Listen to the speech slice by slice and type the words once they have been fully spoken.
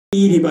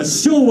入りま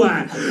しょう。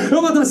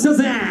お待たせした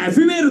ぜ。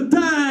フィメール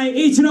対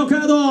1のカ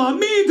ード、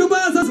ミコ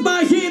vs マ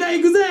ヒーナ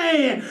行く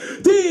ぜ。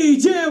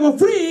DJ は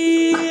フ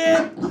リ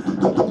ー。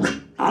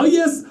Oh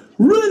yes,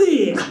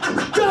 ready,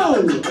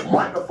 go.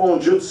 Microphone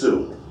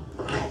jutsu,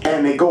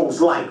 and it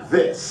goes like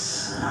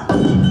this.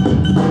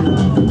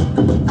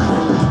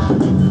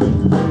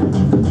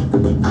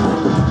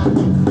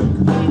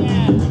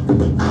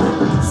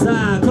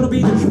 さあこの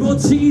ビート気持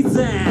ちいい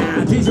ぜ。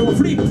DJ は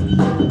フリ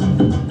ー。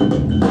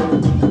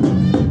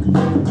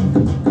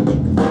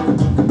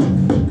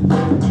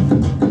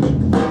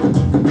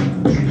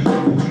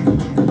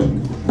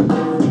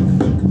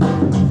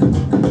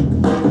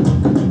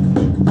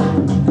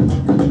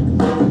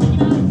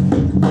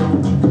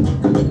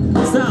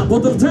ボ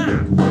トルタイム。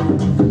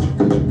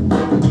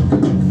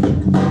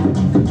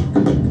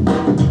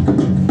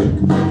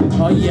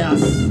Oh yes。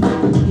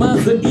ま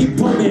ず1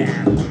本目。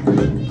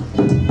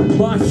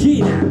マ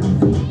ヒーナ。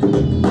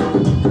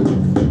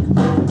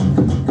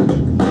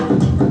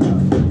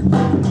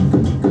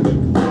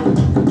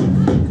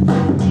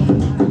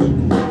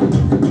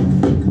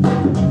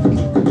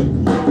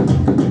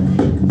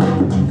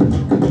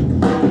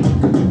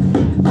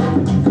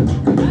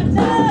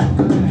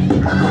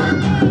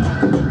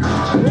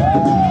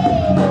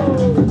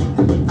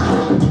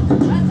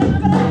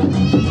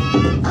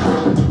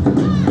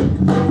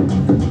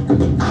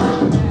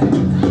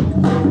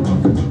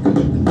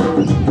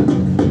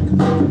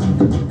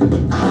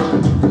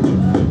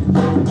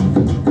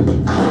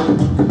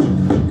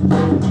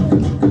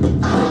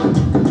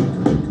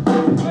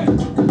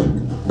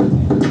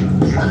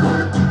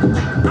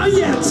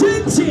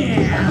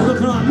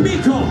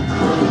MICO.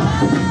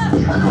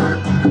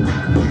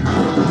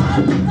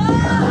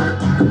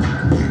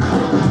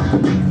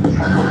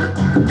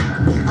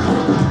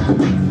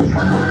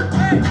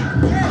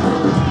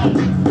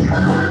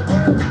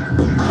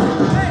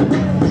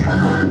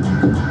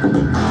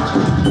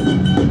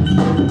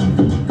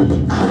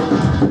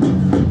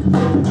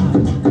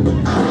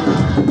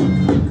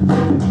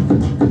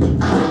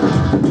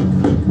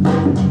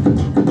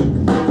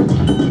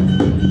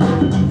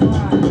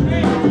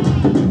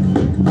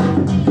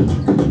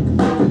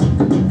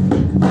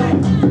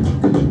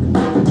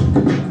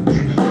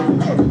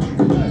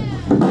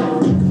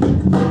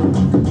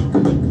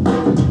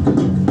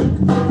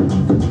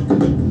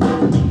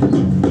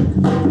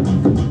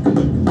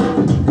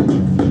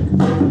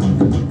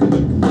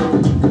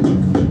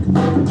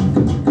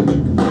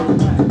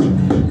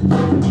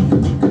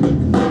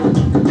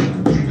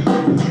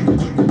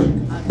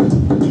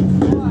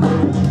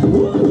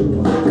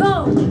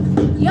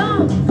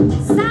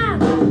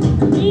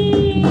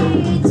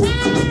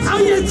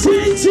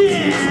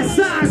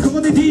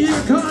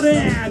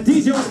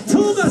 DJ ト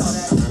ーマ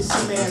ス。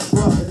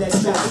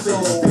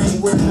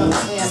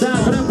さあ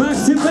これはバック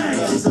トゥバッ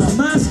ク。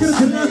マスクルテ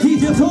ルの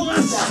DJ トーマ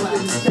ス。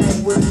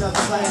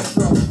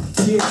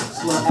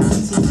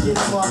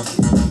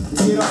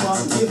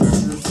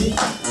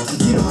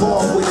Get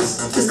involved with us.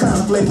 This kind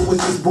of flavor was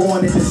just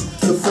born in us.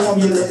 The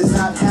formula is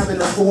not having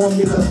a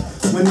formula.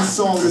 When this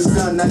song is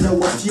done, I know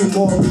a few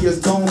more of us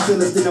gon'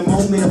 feel us in a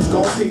moment. I'm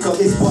gon' pick up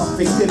his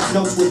buffing tip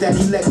notes with that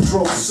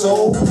electro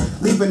soul,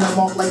 leaving them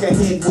off like a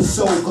head with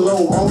soul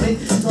glow on it.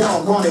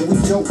 Doggone it, we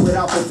dope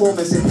without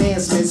performance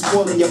enhancements,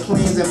 spoiling your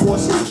plans and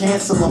forcing you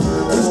cancel them.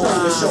 We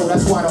start the show,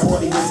 that's why the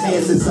audience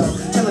hands is up,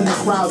 telling the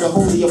crowd to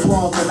hold the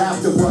applause till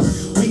after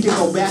us. We can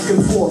go back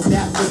and forth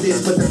after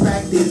this, but the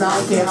fact is I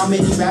don't care how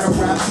many battle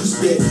raps you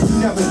spit. You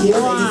never get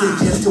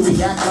lazy just to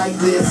react like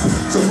this.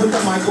 So put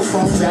the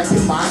microphone back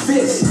in my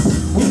fist.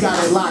 We got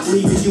it locked,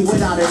 leaving you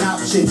without an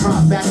option.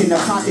 Drop back in the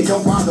pocket,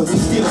 don't bother, we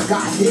still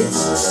got hits.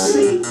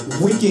 See,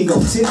 we can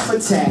go tit for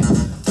tat.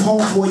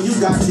 Homeboy, you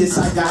got this,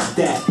 I got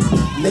that.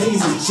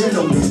 Ladies and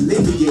gentlemen,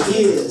 live in your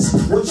ears.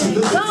 What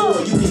you looking for,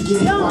 you can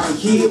get it right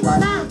here,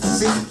 right?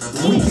 See,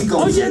 we can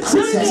go tit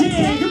for tat.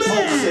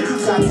 Homeboy,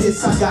 you got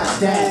this, I got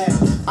that.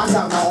 I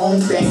got my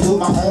own thing with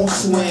my own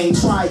swing.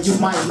 Try it, you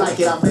might like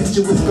it. I bet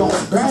you it's gon'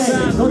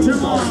 bang.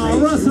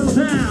 Russell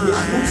down.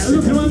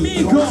 Look at my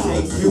MICO.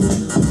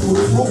 Through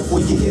the roof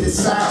when you hear the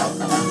sound.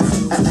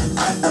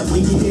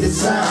 When you hear the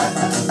sound.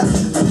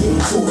 Get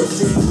to a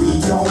thing we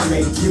don't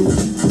make you.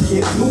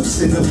 Get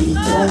loose in the we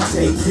don't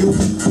take you.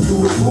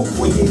 Through the roof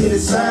when you hear the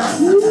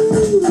sound.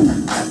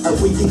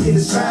 When you hear the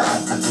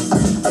sound.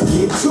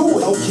 Get to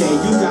it. Okay,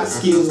 you got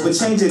skills, but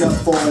change it up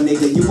for a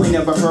nigga. You ain't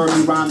never heard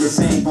me rhyme the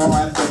same bar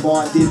after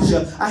bar, did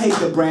ya? I hate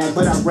to brag,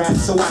 but I rap,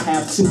 so I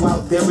have to.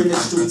 Out there in the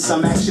streets,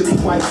 I'm actually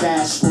quite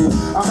bashful.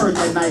 I heard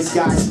that nice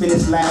guy spin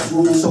his last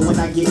rule, so when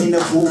I get in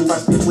the groove, I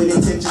spit with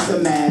intentions to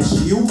mash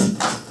you.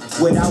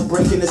 Without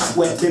breaking a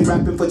sweat, been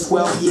rapping for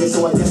 12 years,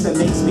 so I guess that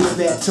makes me a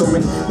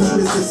veteran.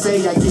 Needless to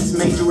say, I get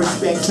major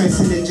respect,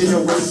 transcendent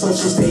generate,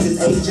 social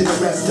status, age, and the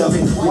rest of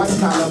it. White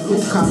collar,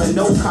 blue collar,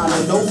 no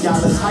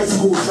dollars. High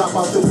school drop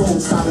out the road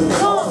scholar,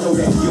 they all know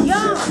that you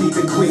just need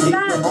to quit it.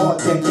 With all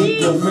that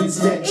ignorance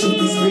that